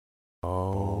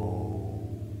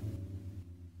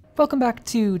Welcome back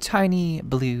to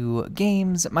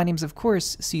TinyBlueGames. My name's, of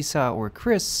course, Csaw or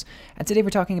Chris, and today we're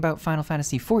talking about Final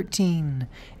Fantasy XIV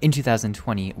in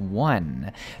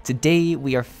 2021. Today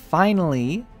we are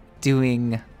finally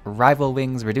doing Rival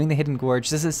Wings. We're doing the Hidden Gorge.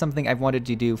 This is something I've wanted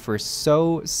to do for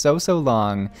so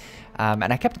long,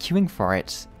 and I kept queuing for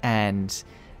it and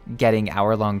getting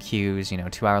hour-long queues,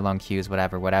 2-hour-long queues,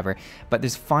 whatever. But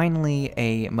there's finally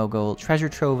a Mogul Treasure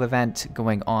Trove event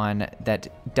going on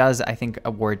that does, I think,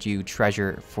 award you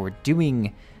treasure for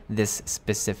doing this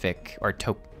specific, or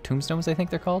tombstones, I think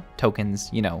they're called?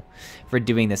 Tokens, for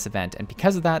doing this event. And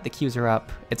because of that, the queues are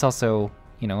up. It's also,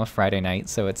 a Friday night,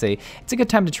 so it's a good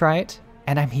time to try it.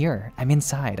 And I'm here. I'm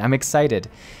inside. I'm excited.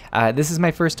 This is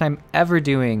my first time ever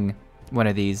doing one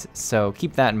of these, so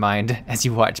keep that in mind as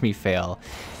you watch me fail.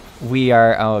 We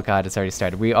are, oh god, it's already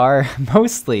started. We are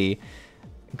mostly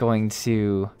going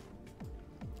to,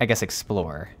 I guess,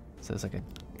 explore. So it's like a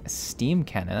steam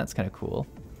cannon. That's kind of cool.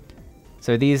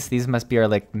 So these must be our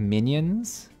like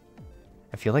minions.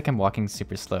 I feel like I'm walking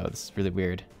super slow. This is really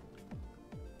weird.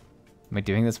 Am I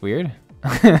doing this weird?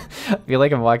 I feel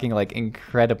like I'm walking like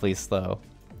incredibly slow.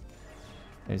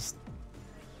 There's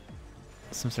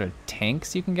some sort of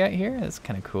tanks you can get here. That's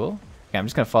kind of cool. Okay, I'm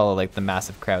just gonna follow like the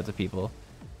massive crowds of people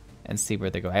and see where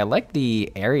they go. I like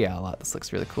the area a lot. This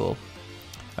looks really cool.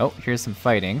 Oh, here's some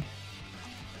fighting.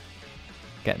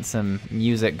 Getting some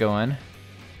music going.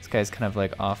 This guy's kind of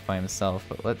like off by himself,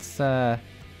 but let's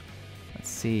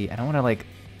see. I don't want to like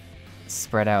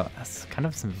spread out. That's kind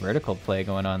of some vertical play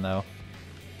going on though.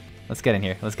 Let's get in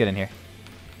here. Let's get in here.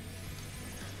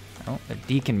 Oh, they're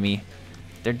deking me.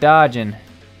 They're dodging.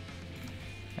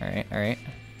 All right.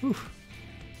 Oof.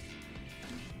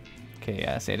 Okay,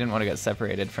 yeah, see, I didn't want to get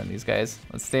separated from these guys.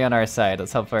 Let's stay on our side.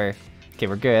 Let's help our... Okay,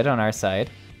 we're good on our side.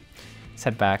 Let's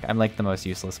head back. I'm like the most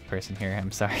useless person here.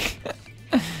 I'm sorry.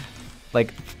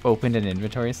 Like, opened an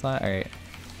inventory slot? Alright.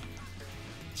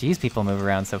 Jeez, people move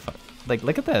around so far. Like,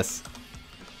 look at this.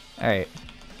 Alright.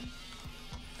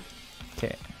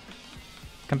 Okay.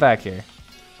 Come back here.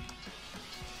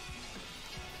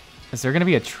 Is there gonna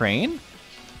be a train?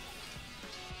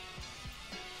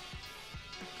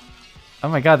 Oh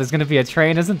my god, there's gonna be a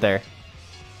train, isn't there?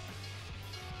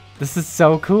 This is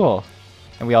so cool.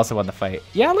 And we also won the fight.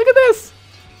 Yeah, look at this!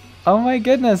 Oh my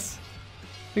goodness.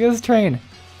 Look at this train.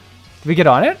 Did we get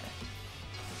on it?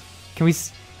 Can we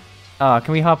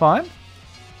hop on?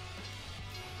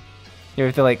 You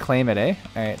have to like claim it, eh?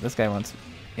 Alright, this guy wants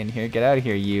in here. Get out of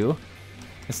here, you.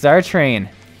 This is our train.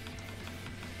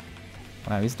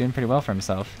 Wow, he's doing pretty well for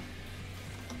himself.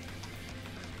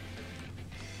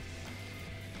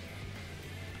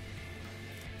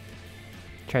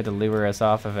 Tried to lure us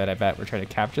off of it. I bet we're trying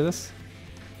to capture this.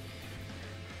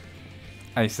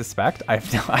 I suspect. I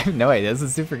have no idea. This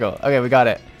is super cool. Okay, we got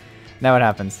it. Now what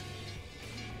happens?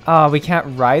 Oh, we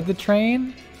can't ride the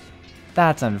train?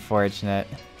 That's unfortunate.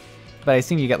 But I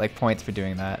assume you get like points for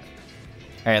doing that.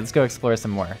 All right, let's go explore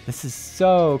some more. This is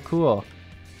so cool.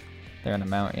 They're on a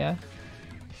mount, yeah?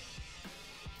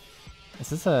 Is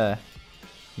this a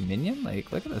minion?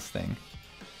 Like, look at this thing.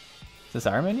 Is this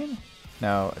our minion?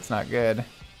 No, it's not good.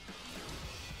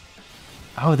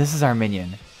 Oh, this is our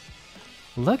minion.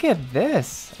 Look at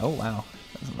this. Oh, wow.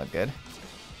 Doesn't look good.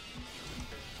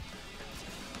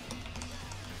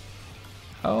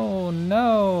 Oh,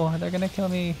 no. They're gonna kill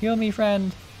me. Heal me,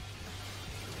 friend.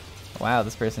 Wow,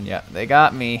 this person, yeah, they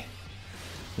got me.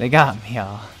 They got me,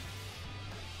 y'all.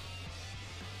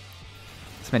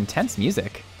 Some intense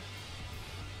music.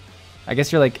 I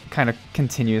guess you're like kind of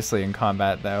continuously in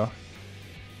combat, though.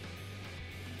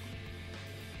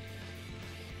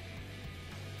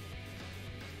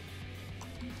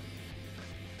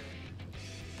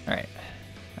 Alright.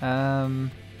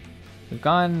 We've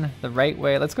gone the right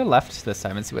way. Let's go left this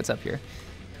time and see what's up here.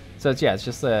 So it's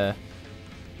just a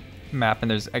map,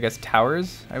 and there's, I guess,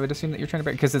 towers, I would assume that you're trying to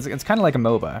break, because it's kind of like a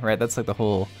MOBA, right? That's like the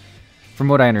whole, from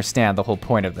what I understand, the whole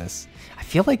point of this. I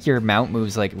feel like your mount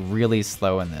moves like really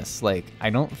slow in this. Like, I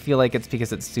don't feel like it's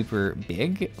because it's super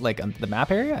big, like the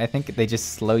map area. I think they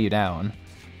just slow you down,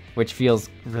 which feels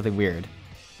really weird.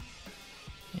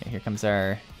 Yeah, here comes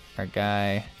our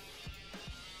guy.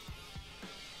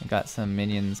 We got some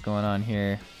minions going on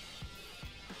here.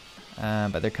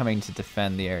 But they're coming to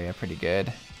defend the area pretty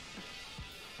good.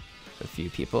 A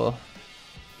few people.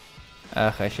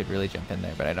 Ugh, I should really jump in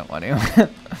there, but I don't want to.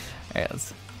 Alright,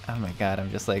 let's... Oh my god,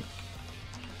 I'm just like...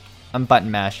 I'm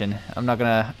button mashing. I'm not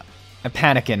gonna... I'm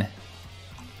panicking.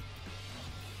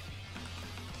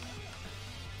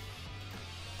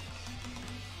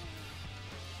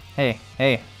 Hey.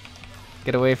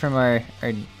 Get away from our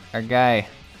guy.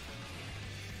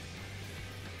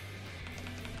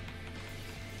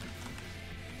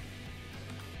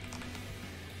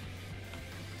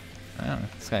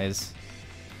 guy's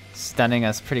stunning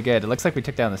us pretty good. It looks like we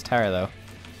took down this tower, though.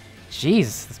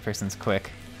 Jeez, this person's quick.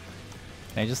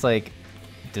 Can I just, like,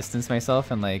 distance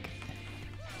myself and, like...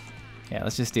 Yeah,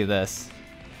 let's just do this.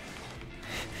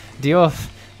 Deal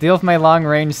with my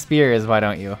long-range spears, why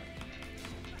don't you?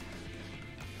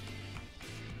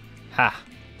 Ha!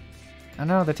 Oh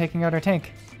no, they're taking out our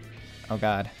tank. Oh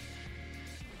god.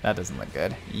 That doesn't look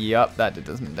good. Yup, that did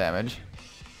some damage.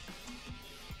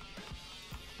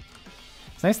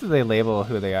 It's nice that they label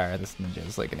who they are. This ninja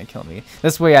is like gonna kill me.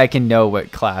 This way I can know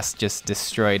what class just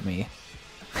destroyed me.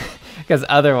 Because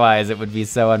otherwise it would be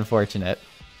so unfortunate.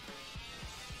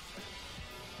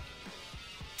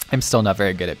 I'm still not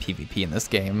very good at PvP in this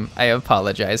game. I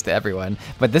apologize to everyone.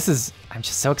 But this is... I'm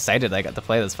just so excited I got to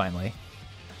play this finally.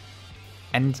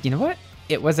 And you know what?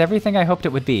 It was everything I hoped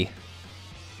it would be.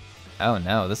 Oh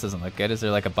no, this doesn't look good. Is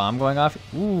there like a bomb going off?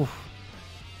 Ooh.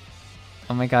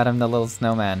 Oh my god, I'm the little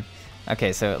snowman.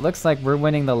 Okay, so it looks like we're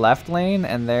winning the left lane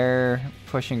and they're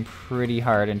pushing pretty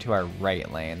hard into our right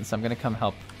lane. So I'm gonna come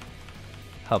help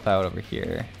out over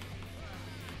here.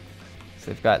 So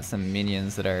they've got some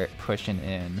minions that are pushing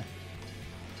in.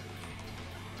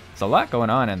 There's a lot going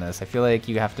on in this. I feel like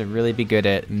you have to really be good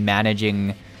at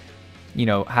managing, you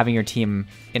know, having your team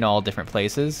in all different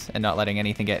places and not letting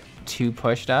anything get too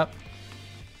pushed up.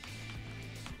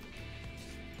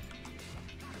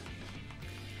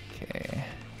 Okay.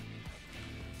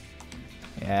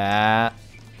 Yeah.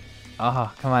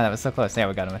 Oh, come on, that was so close. Yeah,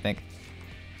 we got him, I think.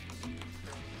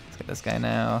 Let's get this guy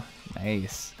now.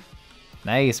 Nice.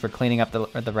 Nice, we're cleaning up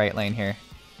the right lane here.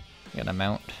 We got a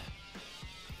mount.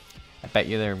 I bet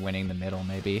you they're winning the middle,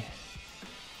 maybe.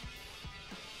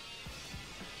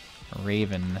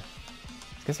 Raven.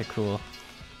 These guys are cool.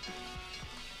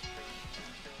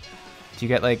 Do you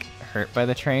get, like, hurt by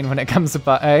the train when it comes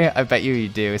by? I bet you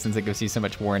do, since it gives you so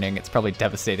much warning. It's probably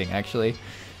devastating, actually.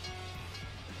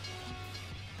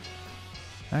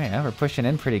 Oh yeah, we're pushing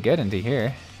in pretty good into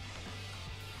here.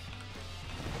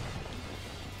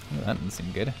 Ooh, that didn't seem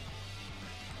good.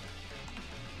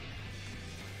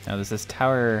 Now, does this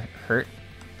tower hurt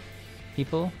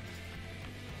people?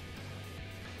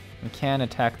 We can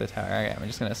attack the tower. Alright, I'm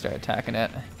just gonna start attacking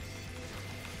it.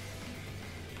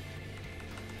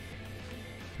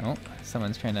 Oh,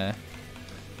 someone's trying to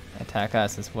attack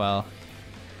us as well.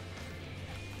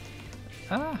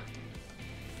 Ah!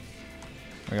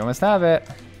 We almost have it.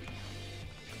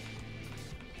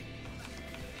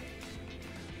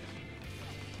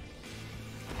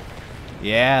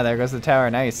 Yeah, there goes the tower.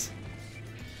 Nice.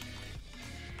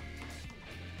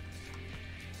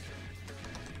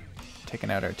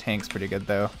 Taking out our tanks pretty good,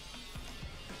 though.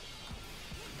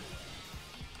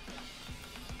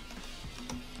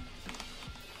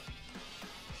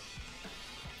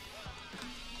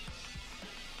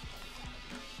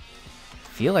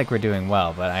 Feel like we're doing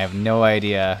well, but I have no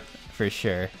idea for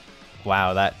sure.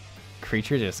 Wow, that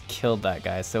creature just killed that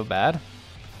guy so bad.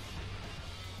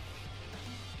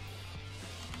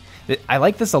 I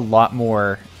like this a lot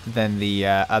more than the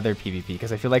other PvP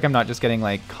because I feel like I'm not just getting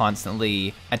like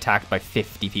constantly attacked by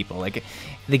 50 people. Like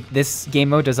this game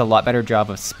mode does a lot better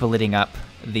job of splitting up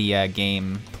the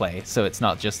game play, so it's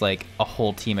not just like a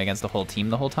whole team against a whole team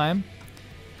the whole time.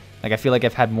 Like I feel like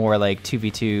I've had more like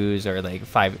 2v2s or like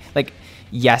 5. Like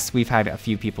yes, we've had a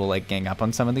few people like gang up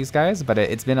on some of these guys, but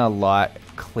it's been a lot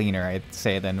cleaner, I'd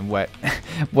say, than what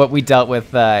what we dealt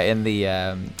with in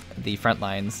the front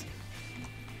lines.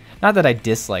 Not that I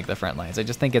dislike the front lines, I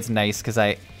just think it's nice because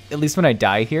at least when I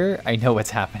die here, I know what's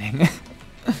happening.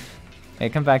 Hey,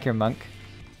 come back here, monk.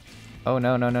 Oh,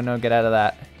 no, no, no, no, get out of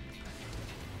that.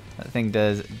 That thing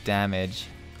does damage.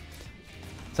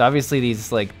 So obviously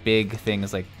these like big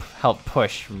things like help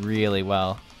push really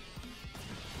well.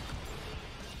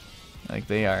 Like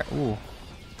they are, ooh.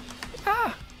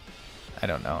 Ah! I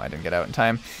don't know, I didn't get out in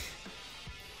time.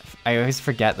 I always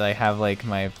forget that I have like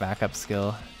my backup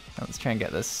skill. Let's try and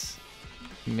get this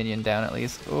minion down at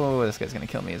least. Oh, this guy's gonna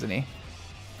kill me, isn't he?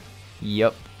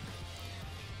 Yup.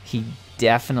 He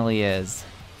definitely is.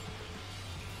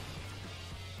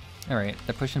 Alright,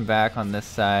 they're pushing back on this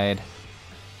side.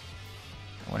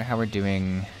 I wonder how we're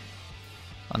doing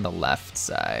on the left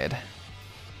side.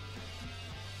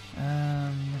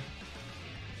 I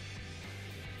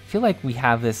feel like we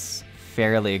have this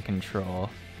fairly in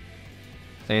control.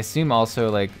 So I assume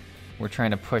also like we're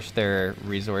trying to push their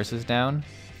resources down.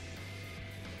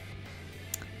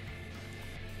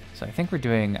 So I think we're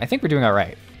doing all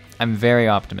right. I'm very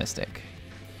optimistic.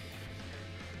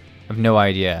 I have no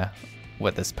idea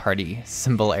what this party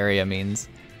symbol area means.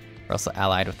 We're also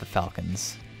allied with the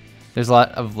Falcons. There's a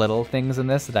lot of little things in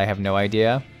this that I have no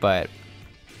idea, but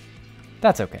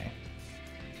that's okay.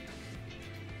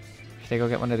 Should I go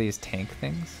get one of these tank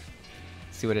things?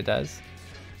 See what it does?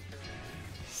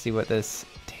 See what this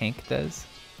tank does?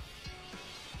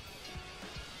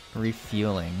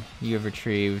 Refueling. You have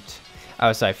retrieved...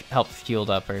 Oh, so I helped fueled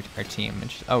up our team.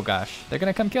 Oh gosh, they're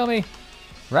gonna come kill me.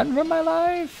 Run for my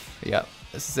life. Yep,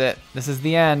 this is it. This is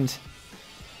the end.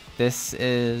 This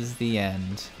is the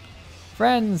end.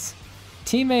 Friends,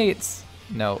 teammates.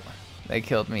 No, they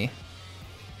killed me.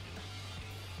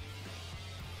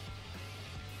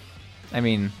 I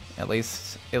mean, at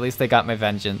least they got my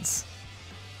vengeance.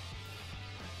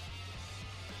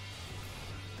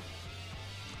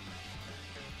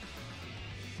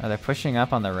 Oh, they're pushing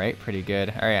up on the right pretty good.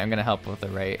 All right, I'm gonna help with the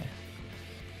right. I'm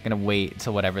gonna wait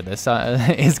till whatever this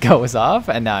goes off,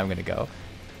 and now I'm gonna go.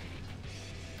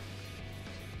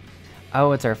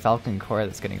 Oh, it's our Falcon core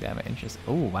that's getting damaged.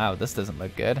 Oh wow, this doesn't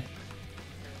look good.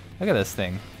 Look at this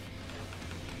thing.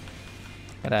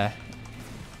 Gotta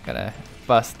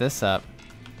bust this up.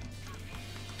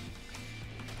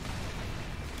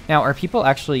 Now, are people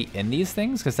actually in these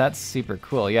things? Because that's super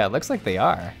cool. Yeah, it looks like they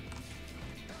are.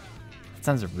 That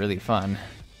sounds really fun.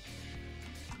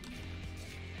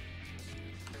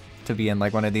 To be in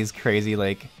like one of these crazy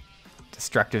like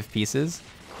destructive pieces.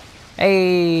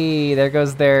 Hey, there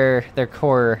goes their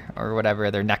core or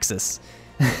whatever, their nexus.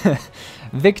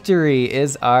 Victory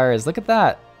is ours. Look at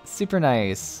that. Super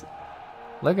nice.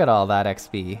 Look at all that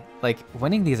XP. Like,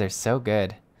 winning these are so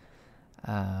good.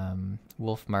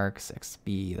 Wolf marks,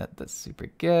 XP, that's super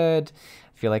good.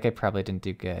 I feel like I probably didn't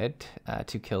do good.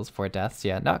 2 kills, 4 deaths.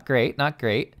 Yeah, not great, not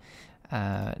great.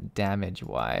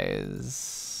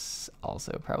 Damage-wise,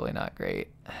 also probably not great.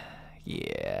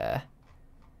 Yeah.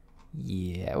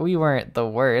 Yeah, we weren't the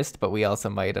worst, but we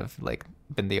also might have like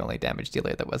been the only damage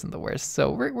dealer that wasn't the worst. So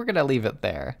we're gonna leave it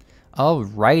there.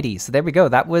 Alrighty, so there we go.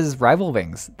 That was Rival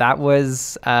Wings. That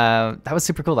was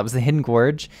super cool. That was the Hidden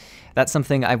Gorge. That's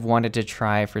something I've wanted to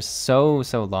try for so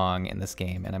long in this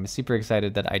game, and I'm super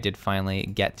excited that I did finally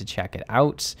get to check it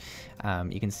out.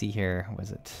 You can see here,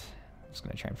 was it? I'm just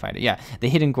gonna try and find it. Yeah, the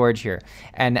Hidden Gorge here.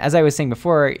 And as I was saying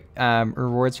before,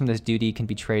 rewards from this duty can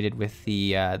be traded with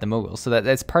the moguls. So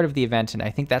that's part of the event, and I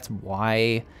think that's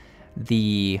why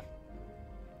the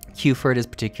queue for it is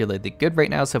particularly good right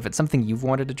now. So if it's something you've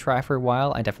wanted to try for a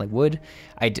while, I definitely would.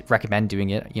 I'd recommend doing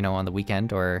it, you know, on the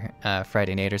weekend or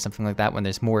Friday night or something like that when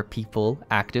there's more people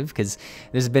active, because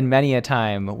there's been many a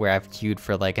time where I've queued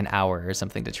for like an hour or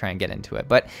something to try and get into it.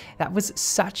 But that was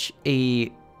such a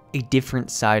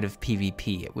different side of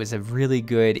PvP. It was a really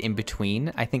good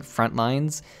in-between. I think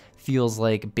Frontlines feels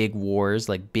like big wars,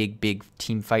 like big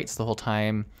team fights the whole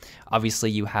time. Obviously,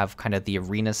 you have kind of the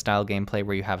arena style gameplay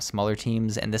where you have smaller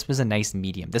teams, and this was a nice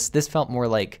medium. This felt more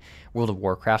like World of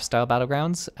Warcraft style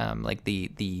battlegrounds, like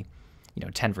the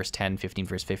 10 versus 10, 15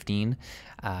 versus 15.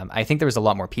 I think there was a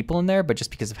lot more people in there, but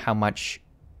just because of how much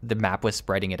the map was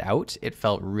spreading it out, it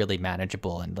felt really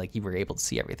manageable and like you were able to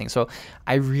see everything. So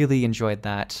I really enjoyed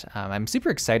that. I'm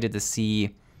super excited to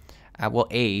see,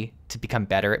 to become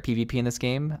better at PvP in this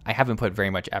game. I haven't put very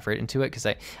much effort into it because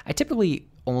I typically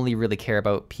only really care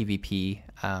about PvP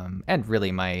and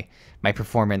really my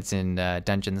performance in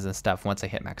dungeons and stuff once I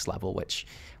hit max level, which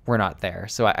we're not there.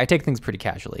 So I take things pretty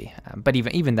casually. But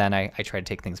even then, I try to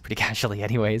take things pretty casually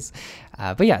anyways.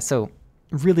 But yeah, so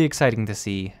really exciting to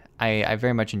see. I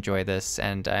very much enjoy this,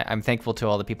 and I'm thankful to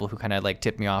all the people who kind of like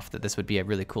tipped me off that this would be a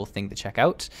really cool thing to check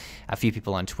out. A few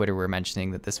people on Twitter were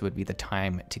mentioning that this would be the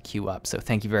time to queue up, so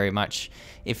thank you very much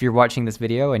if you're watching this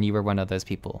video and you were one of those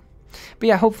people. But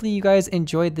yeah, hopefully you guys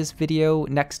enjoyed this video.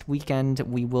 Next weekend,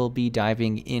 we will be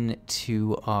diving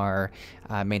into our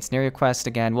main scenario quest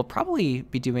again. We'll probably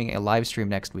be doing a live stream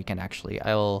next weekend, actually.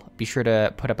 I'll be sure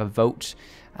to put up a vote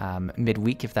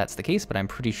midweek if that's the case, but I'm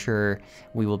pretty sure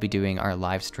we will be doing our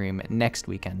live stream next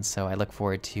weekend, so I look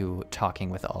forward to talking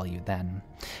with all you then.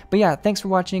 But yeah, thanks for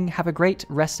watching. Have a great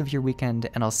rest of your weekend,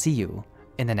 and I'll see you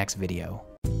in the next video.